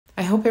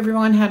hope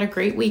everyone had a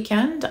great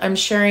weekend. I'm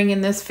sharing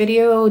in this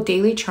video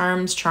Daily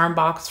Charms charm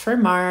box for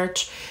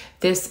March.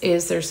 This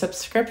is their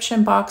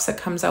subscription box that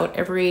comes out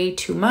every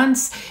 2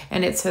 months,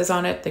 and it says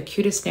on it the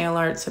cutest nail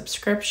art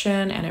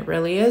subscription, and it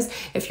really is.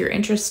 If you're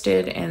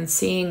interested in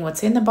seeing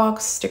what's in the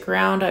box, stick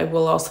around. I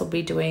will also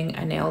be doing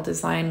a nail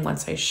design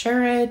once I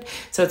share it.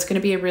 So it's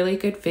going to be a really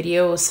good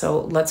video.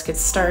 So let's get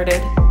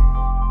started.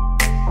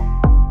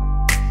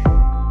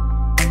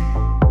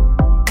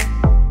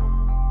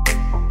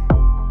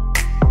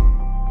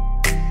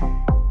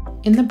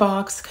 In the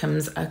box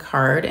comes a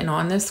card, and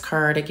on this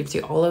card it gives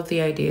you all of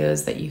the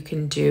ideas that you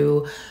can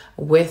do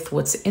with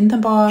what's in the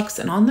box,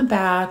 and on the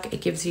back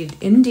it gives you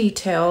in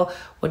detail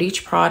what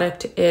each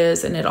product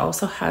is, and it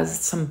also has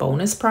some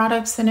bonus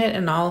products in it,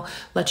 and I'll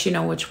let you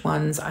know which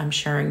ones I'm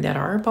sharing that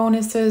are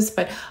bonuses.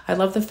 But I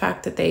love the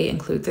fact that they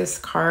include this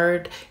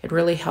card. It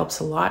really helps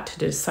a lot to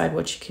decide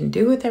what you can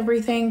do with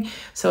everything.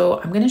 So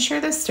I'm going to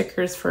share the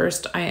stickers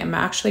first. I am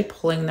actually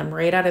pulling them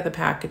right out of the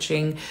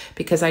packaging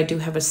because I do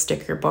have a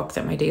sticker book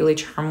that my Daily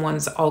Charm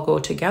ones all go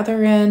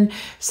together in.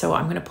 So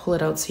I'm going to pull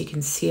it out so you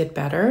can see it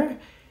better.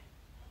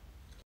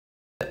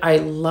 I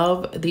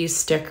love these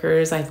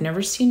stickers. I've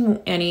never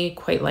seen any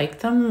quite like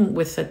them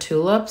with the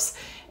tulips,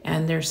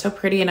 and they're so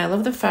pretty. And I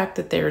love the fact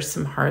that there's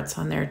some hearts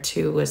on there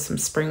too with some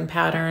spring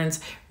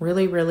patterns.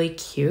 Really, really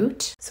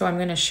cute. So I'm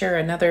going to share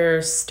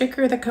another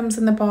sticker that comes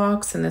in the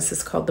box, and this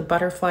is called the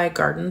Butterfly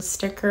Garden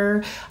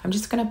sticker. I'm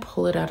just going to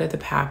pull it out of the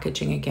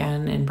packaging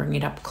again and bring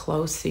it up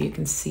close so you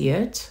can see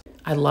it.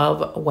 I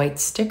love white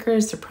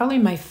stickers. They're probably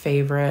my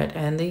favorite,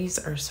 and these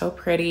are so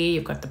pretty.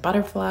 You've got the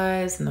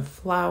butterflies and the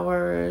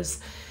flowers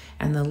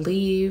and the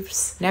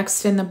leaves.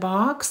 Next in the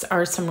box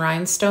are some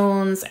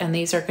rhinestones, and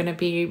these are going to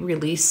be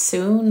released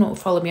soon.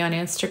 Follow me on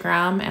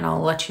Instagram and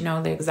I'll let you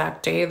know the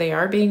exact day they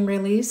are being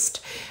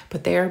released.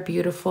 But they are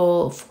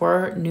beautiful,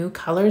 4 new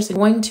colors. You're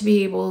going to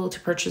be able to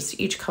purchase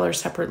each color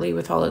separately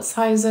with all its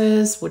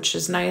sizes, which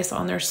is nice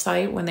on their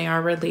site when they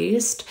are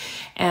released.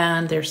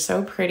 And they're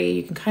so pretty.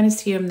 You can kind of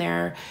see them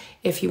there.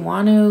 If you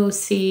want to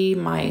see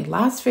my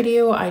last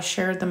video, I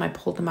shared them. I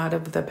pulled them out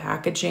of the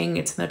packaging.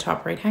 It's in the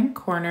top right-hand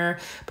corner,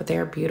 but they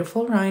are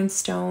beautiful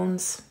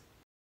rhinestones.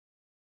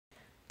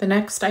 The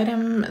next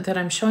item that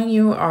I'm showing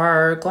you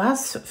are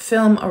glass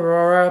film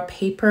Aurora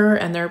paper,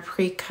 and they're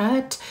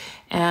pre-cut.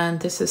 And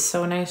this is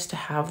so nice to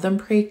have them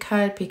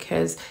pre-cut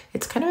because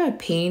it's kind of a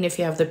pain if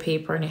you have the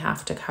paper and you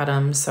have to cut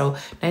them. So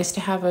nice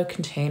to have a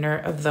container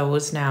of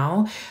those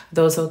now.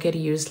 Those will get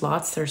used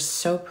lots. They're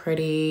so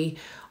pretty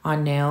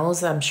on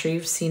nails. I'm sure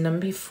you've seen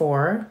them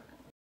before.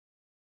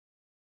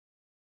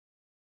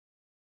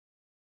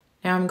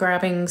 Now I'm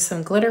grabbing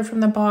some glitter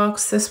from the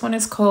box. This one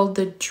is called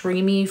the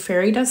Dreamy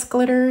Fairy Dust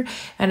Glitter,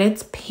 and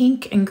it's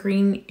pink and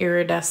green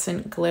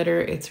iridescent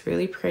glitter. It's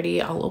really pretty.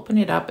 I'll open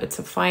it up. It's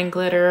a fine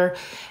glitter,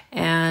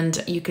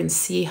 and you can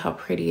see how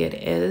pretty it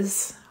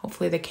is.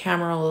 Hopefully the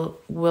camera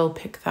will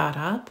pick that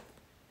up.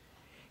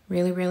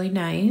 Really, really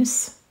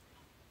nice.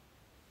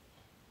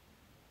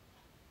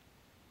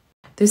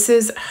 This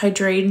is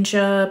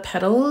hydrangea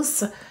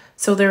petals.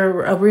 So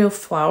they're a real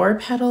flower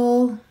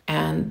petal,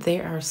 and they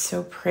are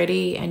so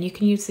pretty, and you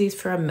can use these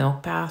for a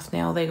milk bath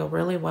nail. They go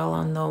really well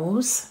on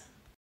those.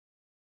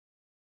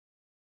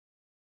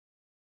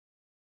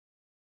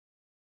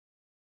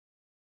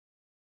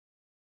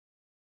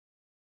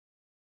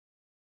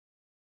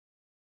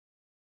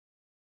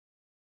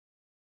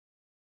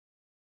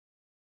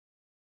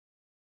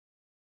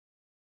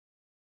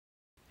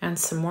 And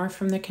some more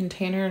from the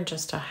container,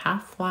 just a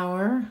half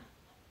flower.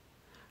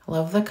 I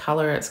love the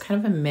color. It's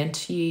kind of a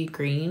minty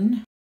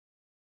green.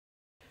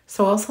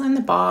 So also in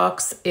the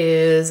box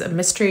is a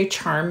mystery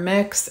charm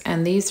mix,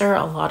 and these are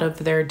a lot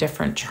of their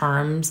different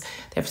charms.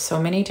 They have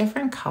so many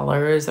different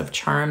colors of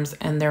charms,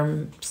 and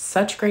they're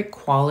such great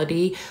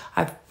quality.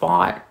 I've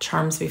bought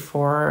charms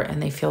before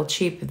and they feel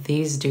cheap.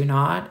 These do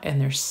not,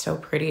 and they're so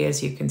pretty,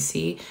 as you can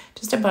see.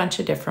 Just a bunch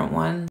of different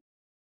ones.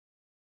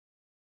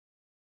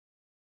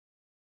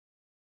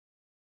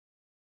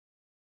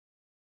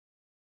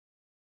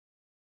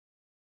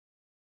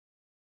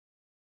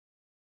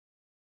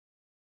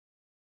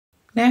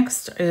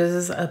 Next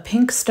is a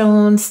pink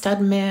stone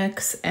stud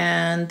mix,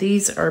 and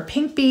these are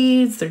pink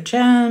beads, they're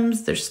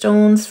gems, they're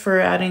stones for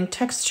adding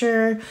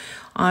texture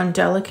on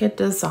delicate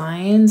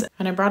designs.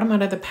 And I brought them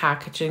out of the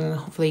packaging.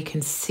 Hopefully you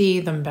can see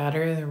them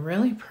better. They're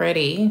really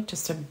pretty.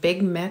 Just a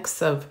big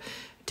mix of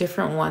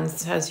different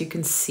ones, as you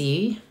can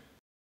see.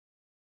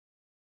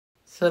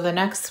 So the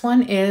next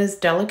one is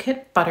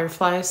delicate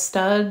butterfly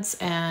studs,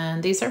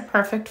 and these are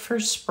perfect for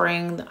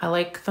spring. I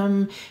like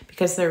them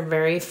because they're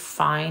very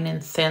fine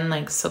and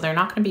thin, so they're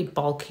not going to be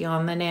bulky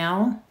on the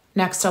nail.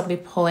 Next, I'll be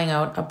pulling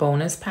out a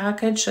bonus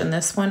package, and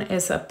this one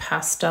is a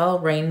pastel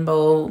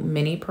rainbow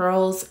mini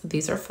pearls.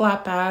 These are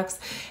flat backs,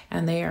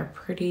 and they are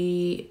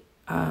pretty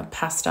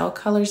pastel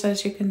colors,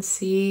 as you can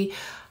see.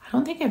 I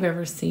don't think I've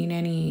ever seen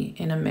any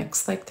in a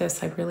mix like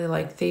this. I really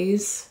like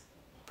these.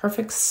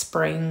 Perfect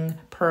spring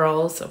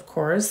pearls, of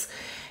course.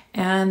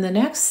 And the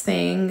next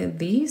thing,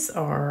 these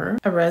are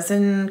a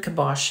resin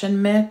cabochon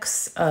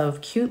mix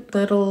of cute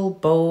little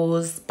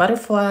bows,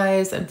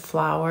 butterflies, and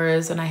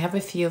flowers. And I have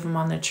a few of them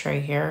on the tray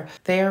here.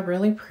 They are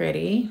really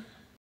pretty.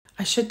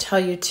 I should tell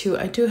you too,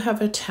 I do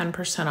have a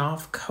 10%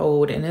 off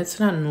code, and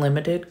it's an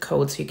unlimited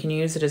code, so you can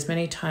use it as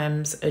many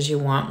times as you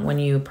want when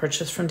you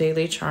purchase from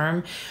Daily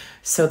Charme.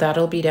 So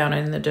that'll be down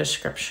in the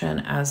description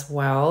as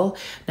well.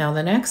 Now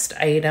the next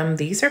item,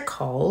 these are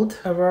called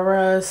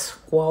Aurora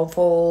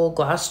Squoval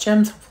Glass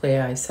Gems. Hopefully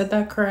I said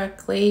that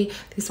correctly.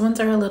 These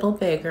ones are a little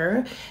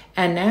bigger.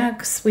 And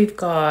next we've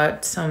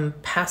got some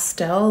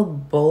pastel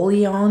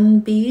bullion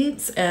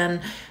beads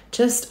and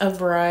just a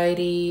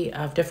variety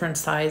of different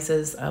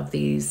sizes of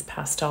these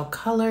pastel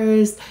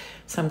colors,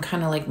 some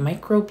kind of like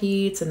micro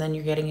beads, and then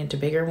you're getting into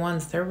bigger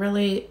ones. They're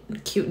really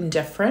cute and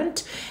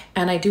different.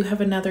 And I do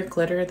have another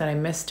glitter that I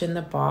missed in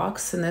the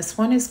box, and this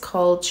one is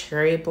called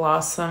Cherry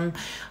Blossom.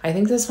 I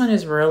think this one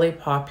is really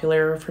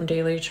popular from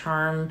Daily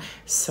Charme,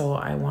 so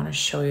I want to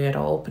show you it.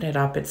 I'll open it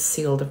up. It's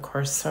sealed, of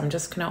course, so I'm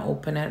just gonna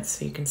open it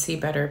so you can see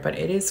better, but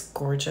it is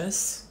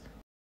gorgeous.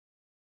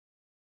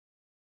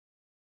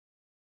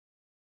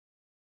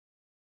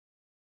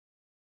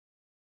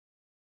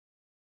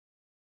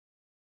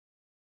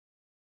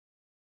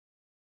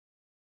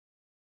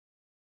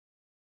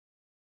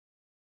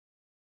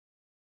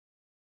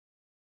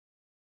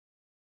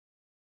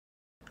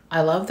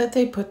 I love that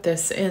they put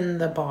this in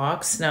the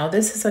box. Now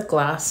this is a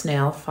glass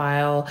nail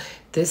file.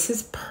 This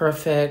is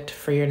perfect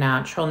for your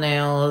natural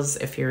nails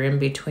if you're in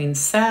between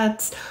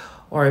sets,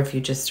 or if you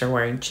just are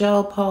wearing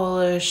gel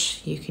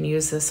polish. You can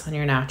use this on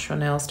your natural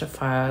nails to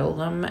file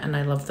them. And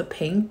I love the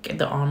pink,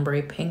 the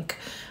ombre pink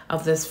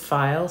of this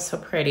file, so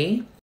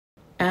pretty.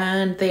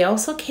 And they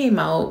also came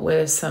out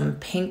with some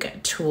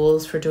pink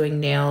tools for doing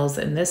nails,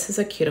 and this is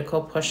a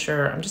cuticle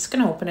pusher. I'm just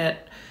gonna open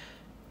it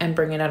and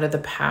bring it out of the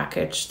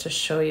package to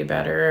show you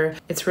better.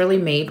 It's really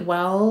made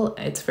well.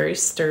 It's very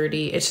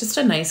sturdy. It's just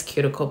a nice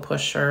cuticle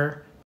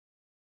pusher.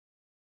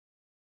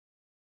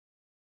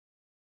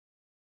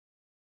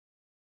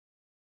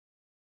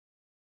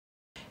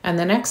 And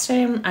the next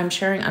item I'm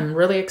sharing, I'm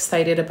really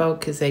excited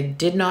about because I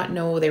did not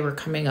know they were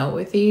coming out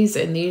with these.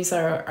 And these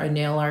are a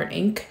Nailart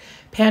ink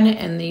pen,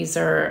 and these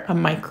are a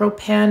micro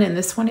pen, and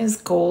this one is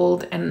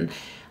gold. And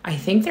I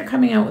think they're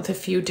coming out with a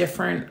few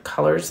different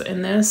colors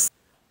in this.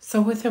 So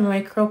with a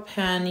micro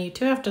pen, you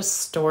do have to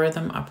store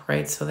them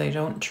upright so they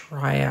don't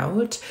dry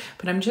out.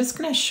 But I'm just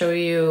gonna show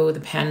you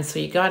the pen. So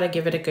you gotta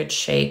give it a good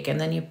shake, and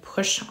then you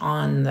push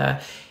on the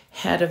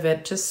head of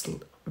it just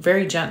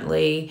very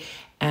gently.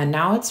 And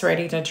now it's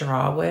ready to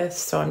draw with.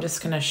 So I'm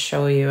just gonna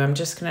show you. I'm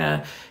just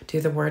gonna do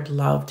the word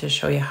love to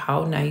show you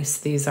how nice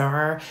these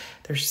are.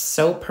 They're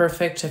so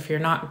perfect. If you're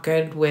not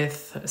good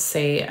with,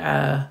 say,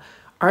 a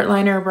art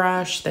liner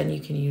brush, then you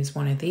can use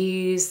one of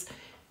these.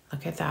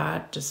 Look at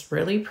that, just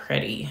really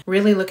pretty.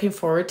 Really looking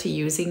forward to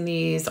using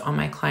these on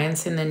my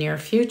clients in the near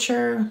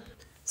future.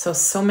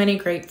 So many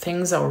great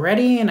things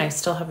already, and I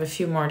still have a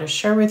few more to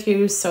share with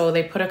you. So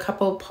they put a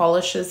couple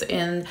polishes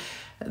in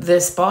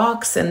this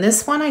box, and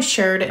this one I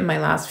shared in my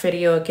last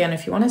video. Again,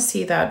 if you wanna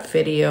see that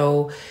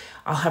video,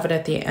 I'll have it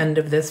at the end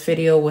of this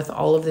video with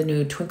all of the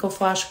new Twinkle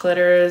Flash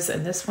glitters,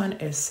 and this one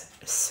is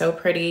so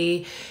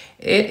pretty.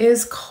 It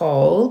is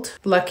called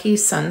Lucky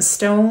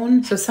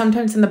Sunstone. So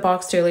sometimes in the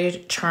box,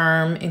 Daily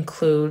Charme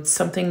includes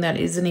something that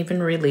isn't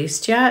even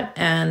released yet,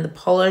 and the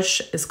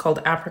polish is called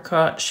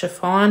Apricot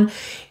Chiffon.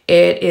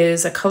 It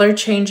is a color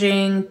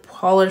changing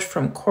polish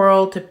from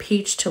coral to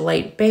peach to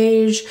light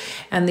beige,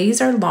 and these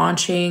are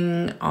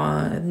launching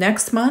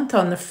next month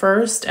on the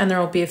 1st, and there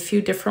will be a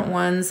few different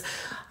ones.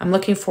 I'm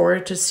looking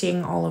forward to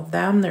seeing all of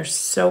them. They're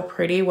so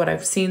pretty, what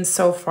I've seen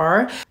so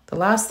far. The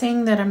last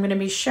thing that I'm going to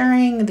be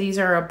sharing, these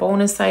are a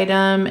bonus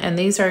item, and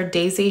these are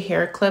daisy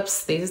hair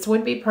clips. These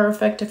would be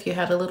perfect if you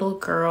had a little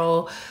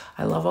girl.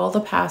 I love all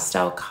the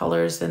pastel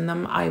colors in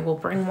them. I will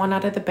bring one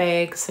out of the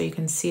bag so you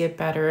can see it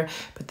better,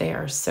 but they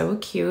are so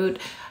cute.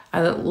 I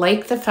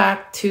like the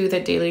fact too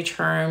that Daily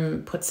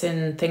Charme puts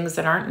in things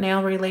that aren't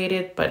nail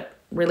related, but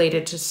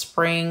related to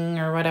spring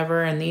or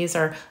whatever, and these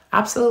are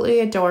absolutely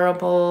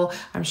adorable.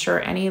 I'm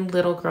sure any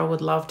little girl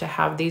would love to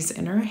have these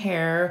in her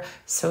hair.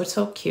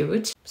 So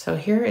cute. So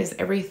here is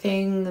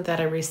everything that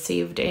I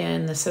received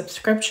in the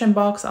subscription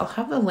box. I'll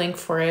have the link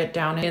for it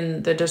down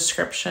in the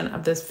description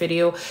of this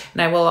video,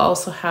 and I will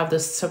also have the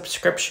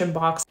subscription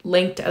box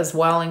linked as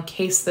well in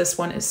case this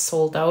one is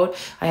sold out.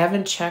 I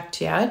haven't checked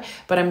yet,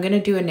 but I'm going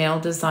to do a nail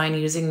design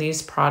using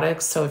these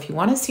products, so if you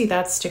want to see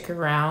that, stick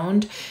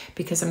around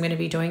because I'm going to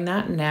be doing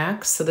that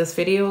next. So this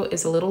video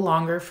is a little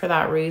longer for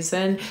that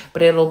reason,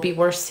 but it'll be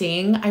worth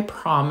seeing, I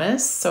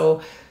promise.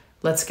 So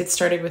let's get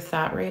started with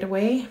that right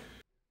away.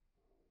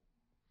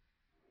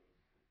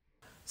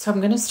 So I'm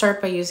going to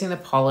start by using the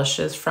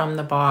polishes from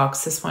the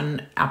box. This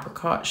one,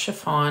 apricot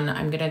chiffon.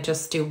 I'm going to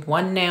just do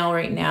one nail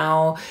right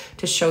now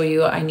to show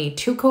you. I need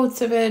 2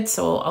 coats of it.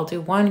 So I'll do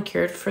one,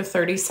 cure it for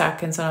 30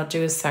 seconds, and I'll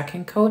do a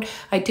second coat.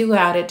 I do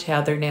add it to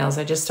other nails.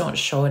 I just don't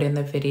show it in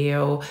the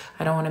video.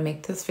 I don't want to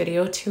make this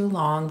video too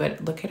long,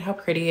 but look at how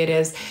pretty it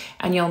is.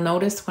 And you'll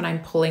notice when I'm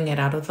pulling it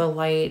out of the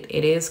light,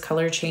 it is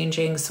color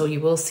changing. So you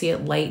will see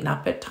it lighten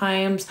up at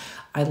times.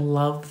 I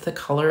love the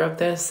color of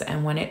this,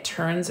 and when it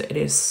turns, it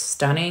is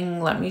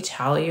stunning, let me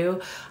tell you.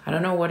 I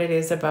don't know what it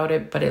is about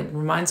it, but it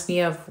reminds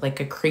me of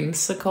like a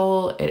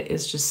creamsicle. It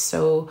is just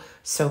so,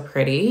 so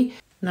pretty.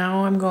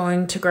 Now I'm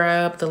going to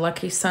grab the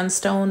Lucky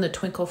Sunstone, the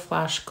Twinkle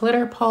Flash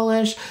Glitter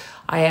Polish.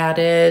 I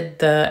added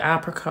the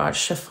apricot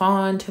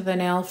chiffon to the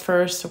nail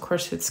first. Of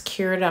course, it's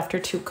cured after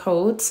 2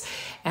 coats.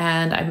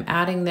 And I'm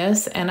adding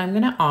this, and I'm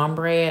going to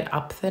ombre it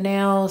up the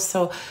nail.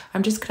 So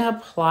I'm just going to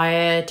apply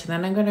it, and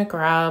then I'm going to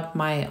grab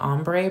my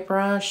ombre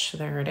brush.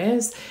 There it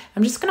is.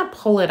 I'm just going to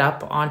pull it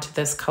up onto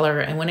this color.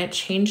 And when it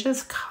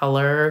changes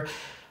color,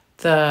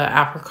 the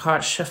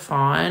apricot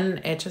chiffon,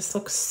 it just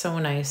looks so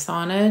nice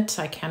on it.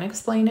 I can't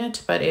explain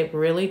it, but it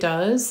really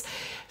does.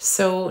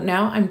 So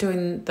now I'm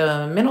doing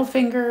the middle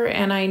finger,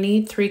 and I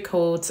need 3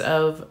 coats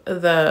of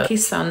the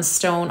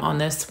Sunstone on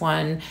this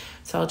one.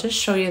 So I'll just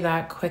show you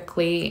that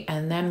quickly,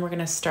 and then we're going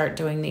to start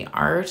doing the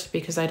art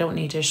because I don't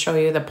need to show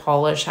you the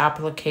polish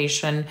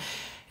application.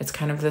 It's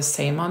kind of the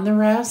same on the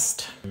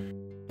rest.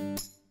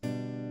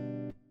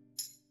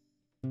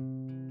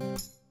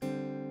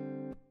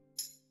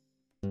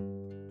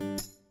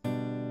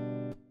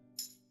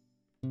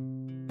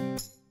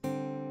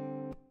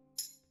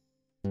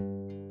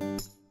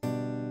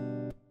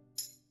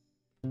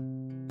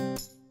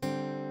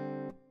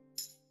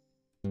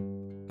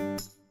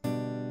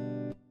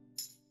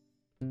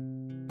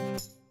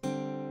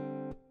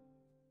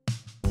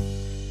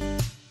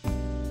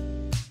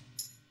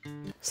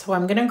 So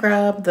I'm gonna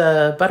grab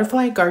the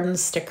Butterfly Garden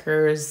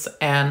stickers,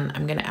 and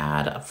I'm gonna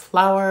add a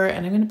flower,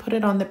 and I'm gonna put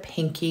it on the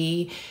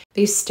pinky.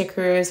 These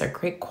stickers are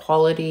great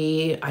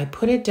quality. I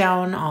put it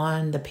down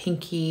on the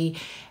pinky,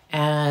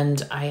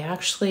 and I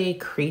actually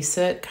crease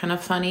it kind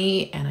of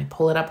funny, and I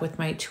pull it up with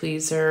my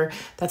tweezer.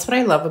 That's what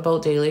I love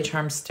about Daily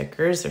Charm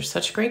stickers. They're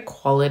such great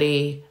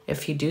quality.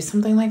 If you do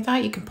something like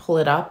that, you can pull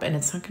it up and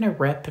it's not gonna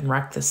rip and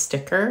wreck the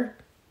sticker.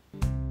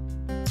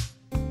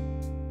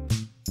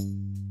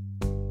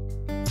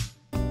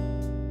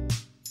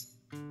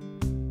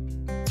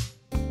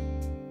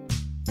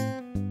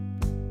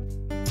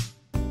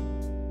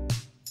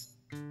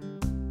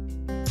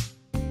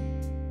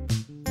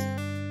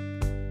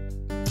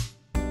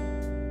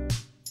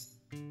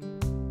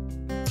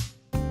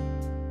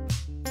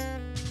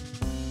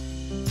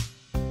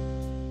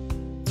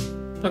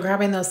 So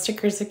grabbing those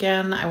stickers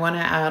again, I want to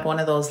add one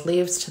of those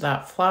leaves to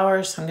that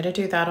flower. So I'm going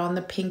to do that on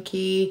the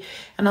pinky,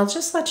 and I'll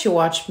just let you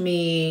watch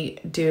me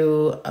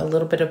do a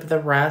little bit of the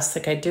rest.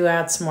 Like I do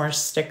add some more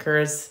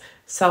stickers,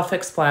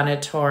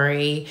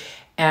 self-explanatory.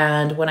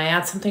 And when I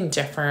add something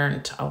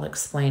different, I'll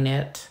explain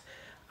it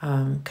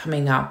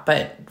coming up.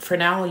 But for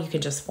now, you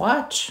can just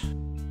watch.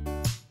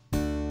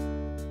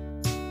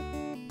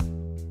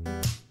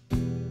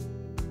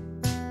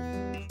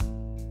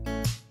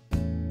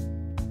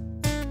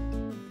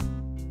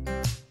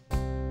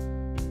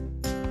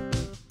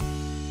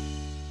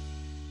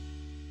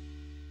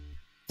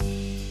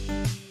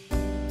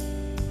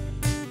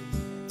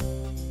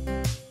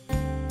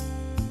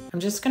 I'm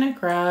just gonna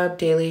grab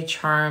Daily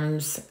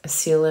Charm's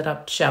Seal It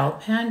Up gel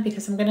pen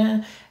because I'm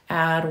gonna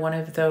add one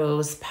of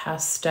those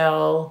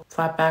pastel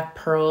flat back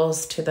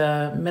pearls to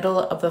the middle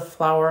of the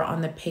flower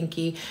on the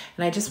pinky.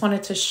 And I just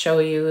wanted to show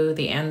you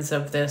the ends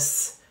of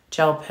this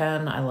gel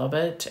pen. I love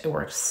it. It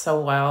works so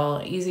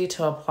well. Easy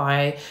to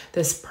apply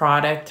this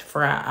product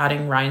for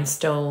adding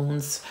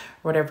rhinestones,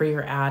 whatever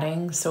you're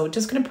adding. So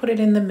just gonna put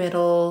it in the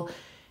middle,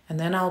 and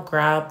then I'll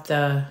grab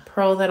the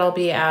pearl that I'll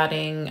be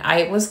adding.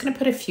 I was gonna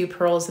put a few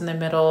pearls in the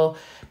middle,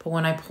 but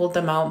when I pulled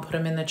them out and put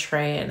them in the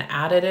tray and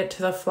added it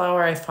to the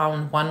flower, I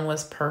found one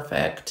was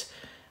perfect.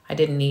 I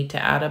didn't need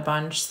to add a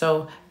bunch.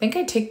 So I think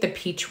I take the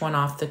peach one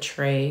off the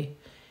tray,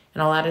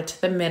 and I'll add it to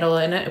the middle.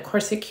 And of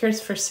course it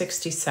cures for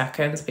 60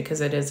 seconds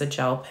because it is a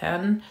gel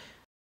pen.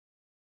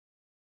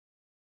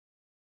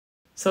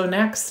 So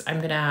next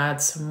I'm gonna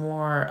add some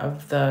more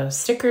of the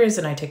stickers,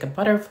 and I take a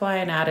butterfly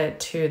and add it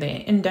to the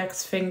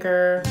index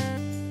finger.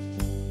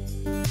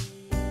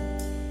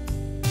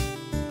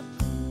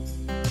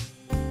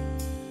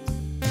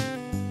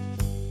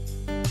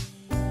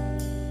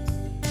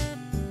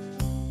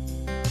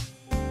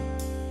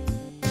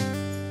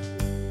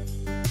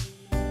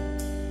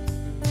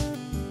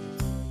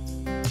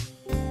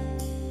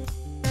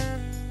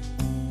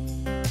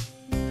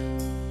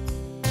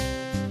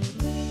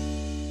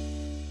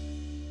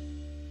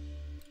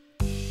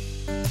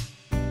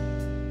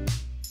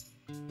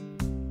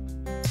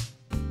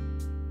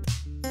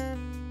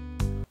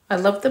 I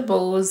love the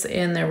bows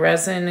in the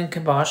resin and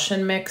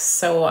cabochon mix,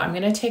 so I'm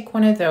going to take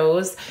one of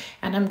those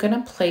and I'm going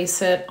to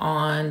place it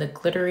on the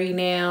glittery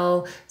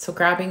nail. So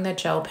grabbing the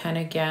gel pen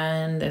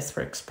again, this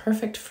works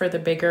perfect for the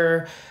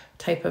bigger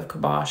type of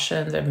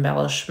cabochons,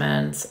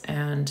 embellishments,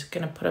 and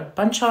going to put a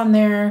bunch on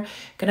there.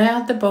 Going to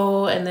add the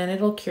bow and then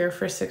it'll cure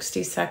for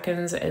 60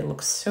 seconds. It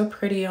looks so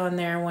pretty on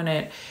there when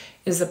it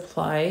is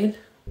applied.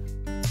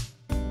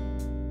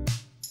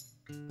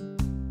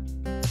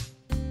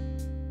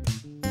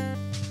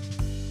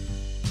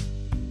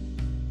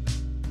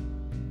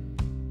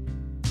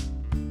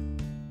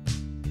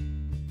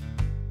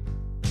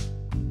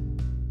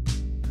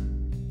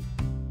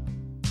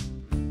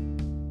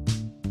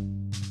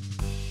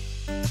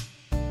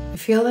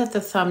 I feel that the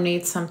thumb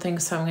needs something,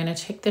 so I'm going to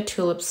take the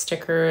tulip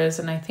stickers,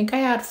 and I think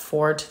I add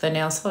 4 to the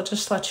nail, so I'll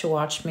just let you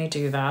watch me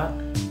do that.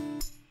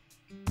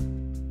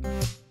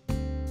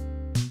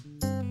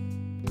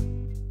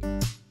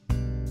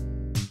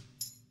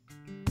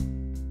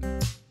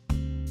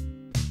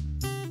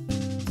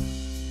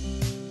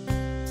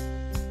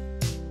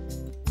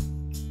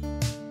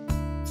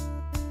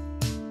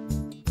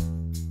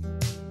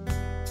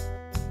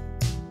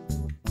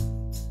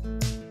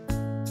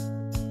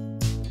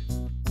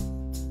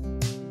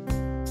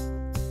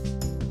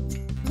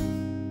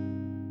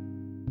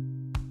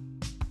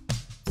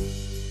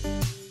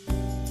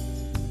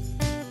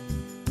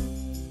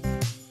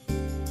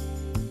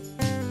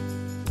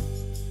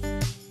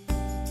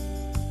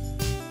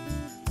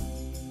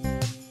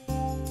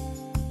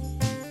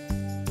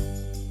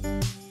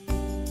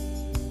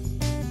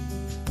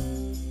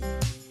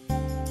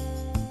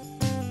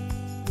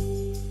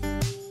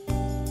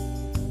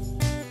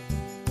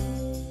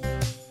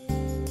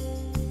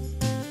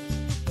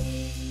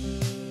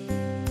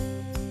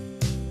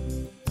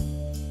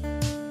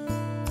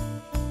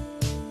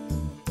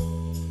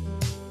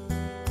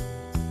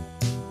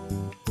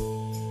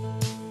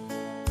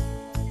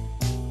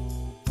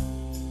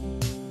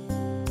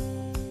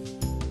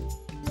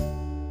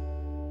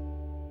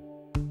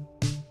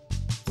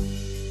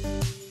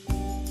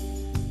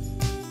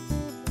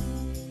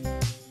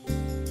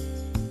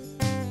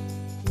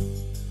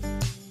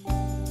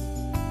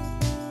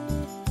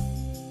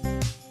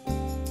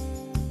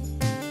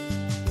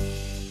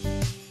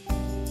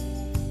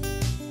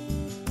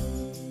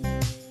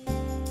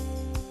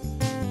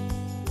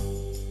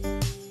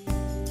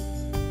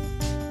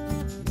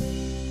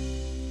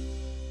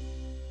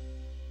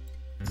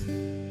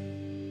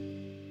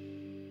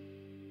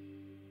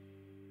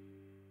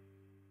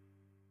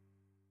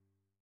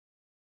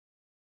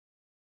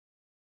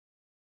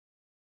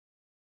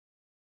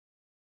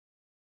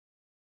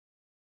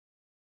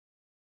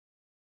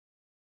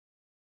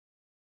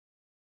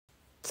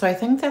 So I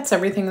think that's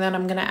everything that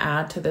I'm going to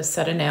add to this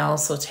set of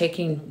nails. So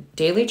taking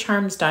Daily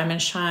Charms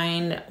Diamond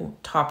Shine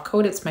top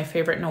coat, it's my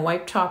favorite no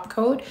wipe top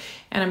coat,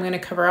 and I'm going to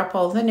cover up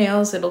all the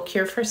nails. It'll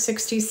cure for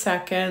 60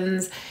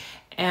 seconds.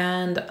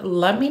 And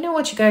let me know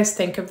what you guys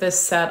think of this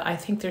set. I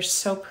think they're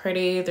so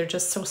pretty. They're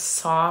just so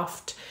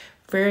soft.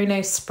 Very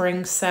nice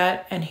spring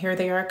set. And here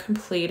they are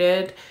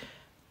completed.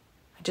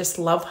 I just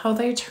love how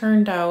they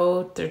turned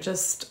out. They're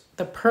just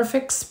the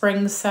perfect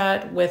spring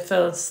set with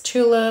those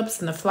tulips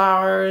and the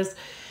flowers.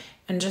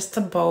 And just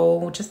the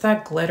bow, just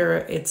that glitter,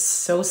 it's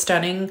so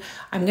stunning.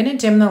 I'm going to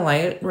dim the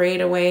light right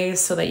away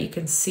so that you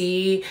can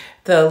see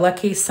the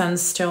Lucky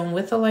Sunstone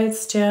with the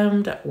lights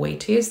dimmed.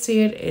 Wait till you see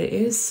it. It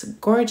is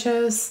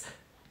gorgeous.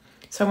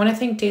 So I want to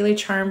thank Daily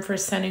Charm for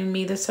sending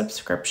me the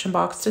subscription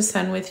box to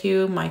send with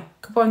you. My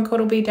coupon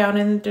code will be down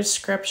in the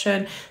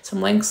description.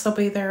 Some links will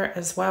be there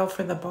as well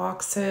for the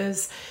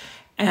boxes.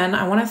 And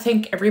I want to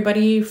thank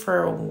everybody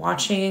for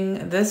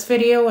watching this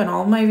video and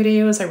all my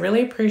videos. I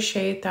really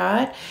appreciate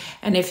that.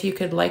 And if you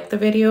could like the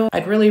video,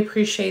 I'd really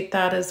appreciate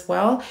that as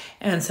well.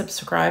 And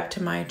subscribe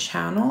to my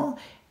channel.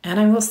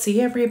 And I will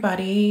see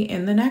everybody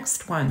in the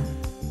next one.